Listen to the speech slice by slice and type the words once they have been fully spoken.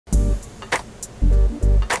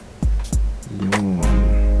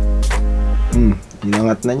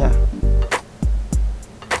Inangat na niya.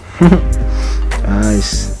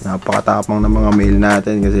 Guys, napakatapang ng mga male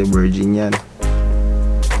natin kasi virgin yan.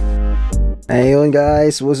 Ayun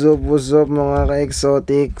guys, what's up mga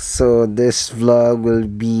ka-Eksotik. So this vlog will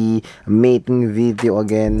be a mating video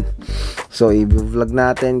again. So i-vlog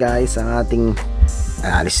natin guys ang ating,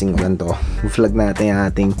 alisin ko lang to, i-vlog natin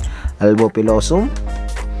ang ating Albopilosum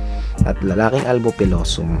at lalaking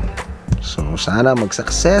Albopilosum. So sana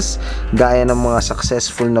mag-success gaya ng mga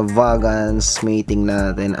successful na vagans mating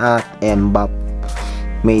natin at mbap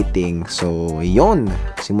mating. So yun,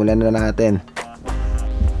 simulan na natin.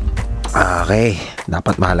 Okay,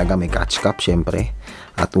 dapat mahalaga may catch cup syempre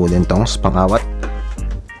at wooden tongs pangawat.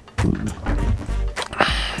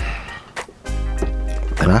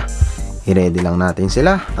 Tara, i-ready lang natin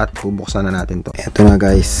sila at bubuksan na natin to. Eto na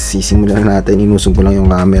guys, sisimulan na natin. Inusog ko lang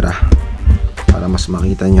yung camera para mas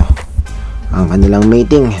makita nyo ang kanilang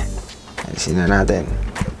mating. Alisin na natin.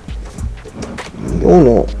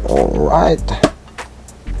 Yun o, alright.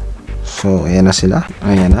 So ayan na sila,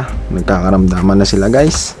 ayan na, nagkakaramdaman na sila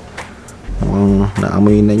guys. Mukhang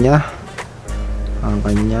naamoy na niya ang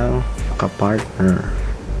kanyang kapartner.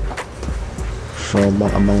 So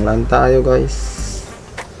abang lang tayo guys.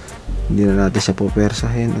 Hindi na natin siya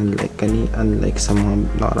pupersahin unlike sa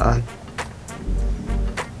mga nakaraan.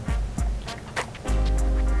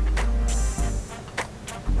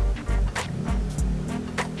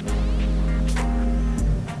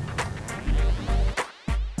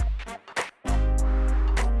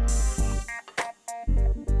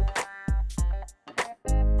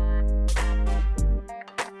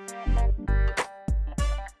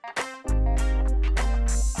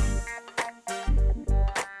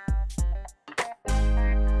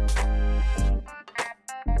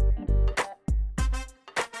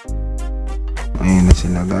 Ayan na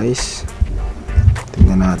sila guys.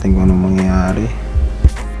 Tingnan natin kung anong mangyayari.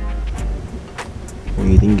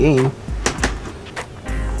 Waiting game.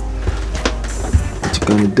 What you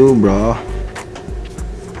gonna do, bro?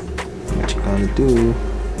 What you gonna do?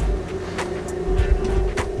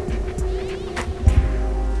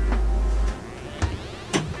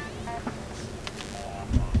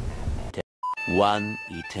 One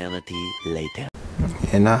eternity later.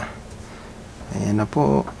 Ayan na. Ayan na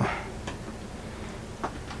po.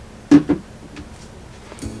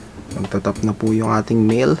 Nagtatap na po yung ating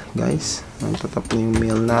male guys. Nagtatap na yung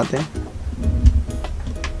male natin.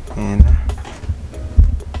 Ayan na.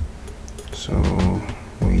 So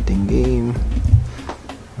waiting game.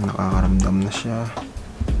 Nakakaramdam na siya.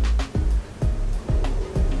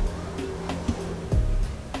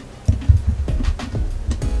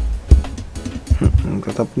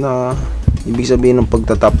 Nagtatap na. Ibig sabihin ng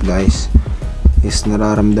pagtatap guys is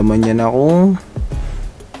nararamdaman niya na kung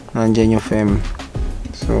nandyan yung fem.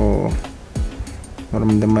 So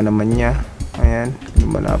maramdaman naman niya. Ayan,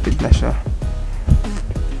 malapit na siya.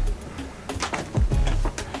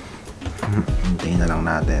 Hintayin na lang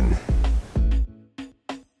natin.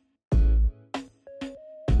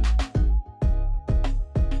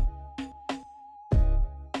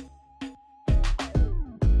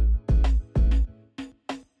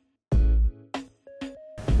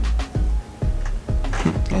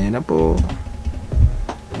 Ayan na po.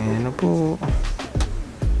 Ayan na po.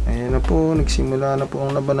 Ayan na po, nagsimula na po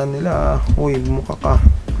ang labanan nila. Uy, bumuka ka.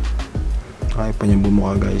 Kaya pa niya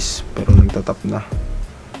bumuka guys, pero nagtatap na.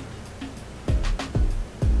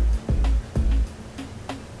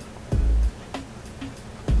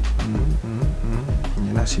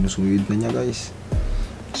 Ayan na, sinusuyod na niya guys.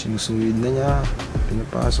 Sinusuyod na niya.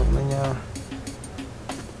 Pinapasok na niya.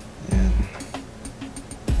 Ayan.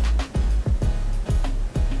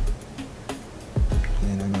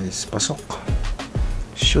 Ayan na guys, pasok.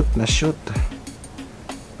 Shoot na shoot.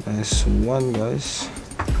 Nice one guys.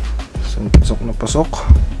 So pasok na pasok.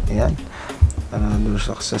 Ayan. Another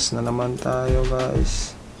success na naman tayo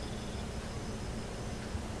guys.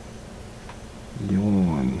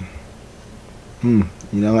 Yun.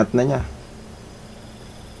 Inangat na niya.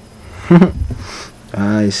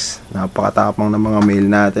 Guys, napakatapang ng mga male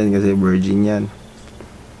natin kasi virgin yan.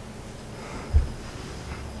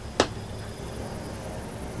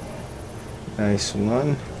 Nice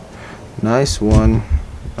one. Nice one.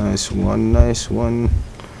 Nice one. Nice one.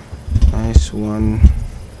 Nice one.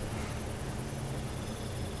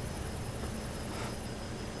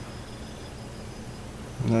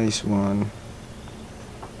 Nice one.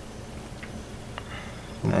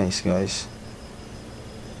 Nice guys.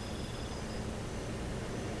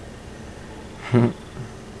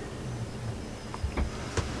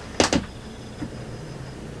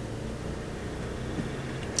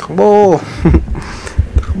 Takbo!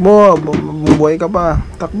 Takbo, bubuhay ka pa.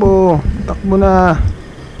 Takbo, takbo na.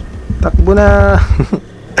 Takbo na.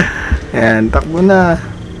 Ayan, takbo na.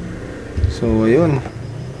 So, ayun.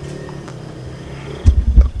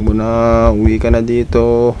 Takbo na, uwi ka na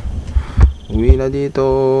dito. Uwi na dito,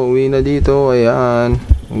 uwi na dito. Ayan,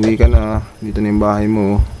 uwi ka na. Dito na yung bahay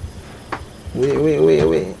mo. Uwi, uwi, uwi,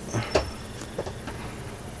 uwi.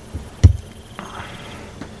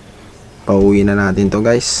 Pauwi na natin to,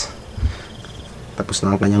 guys. Tapos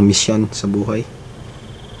na ang kanyang mission sa buhay.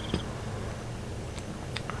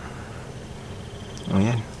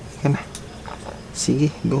 Ayan, ayan na.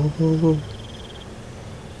 Sige, go, go, go.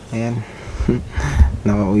 Ayan.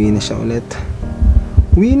 Nakauwi na siya ulit.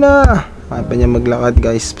 Uwi na. Kaya pa niya maglakad,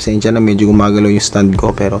 guys. Pasensya na, medyo gumagalaw yung stand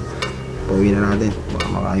ko. Pero pauwi na natin. Baka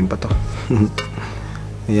makain pa to.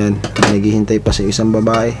 Ayan, naghihintay pa sa isang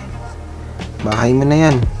babae. Bahay mo na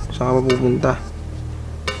yan. Saan ka pa pupunta?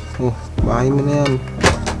 Oh, bahay mo na yan.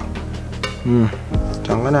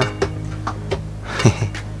 Saan ka na?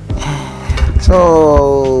 So,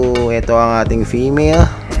 ito ang ating female.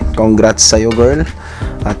 Congrats sa'yo, girl.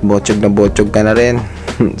 At botsog na botsog ka na rin.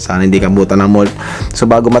 Sana hindi ka buta ng malt. So,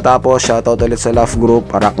 bago matapos, shoutout ulit sa Love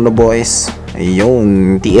Group, Arachno Boys.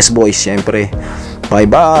 Ayun, TS Boys, syempre.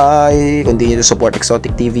 Bye-bye! Continue to support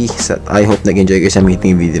EksotikTV. I hope nag-enjoy kayo sa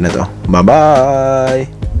meeting video na to.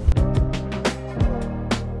 Bye-bye!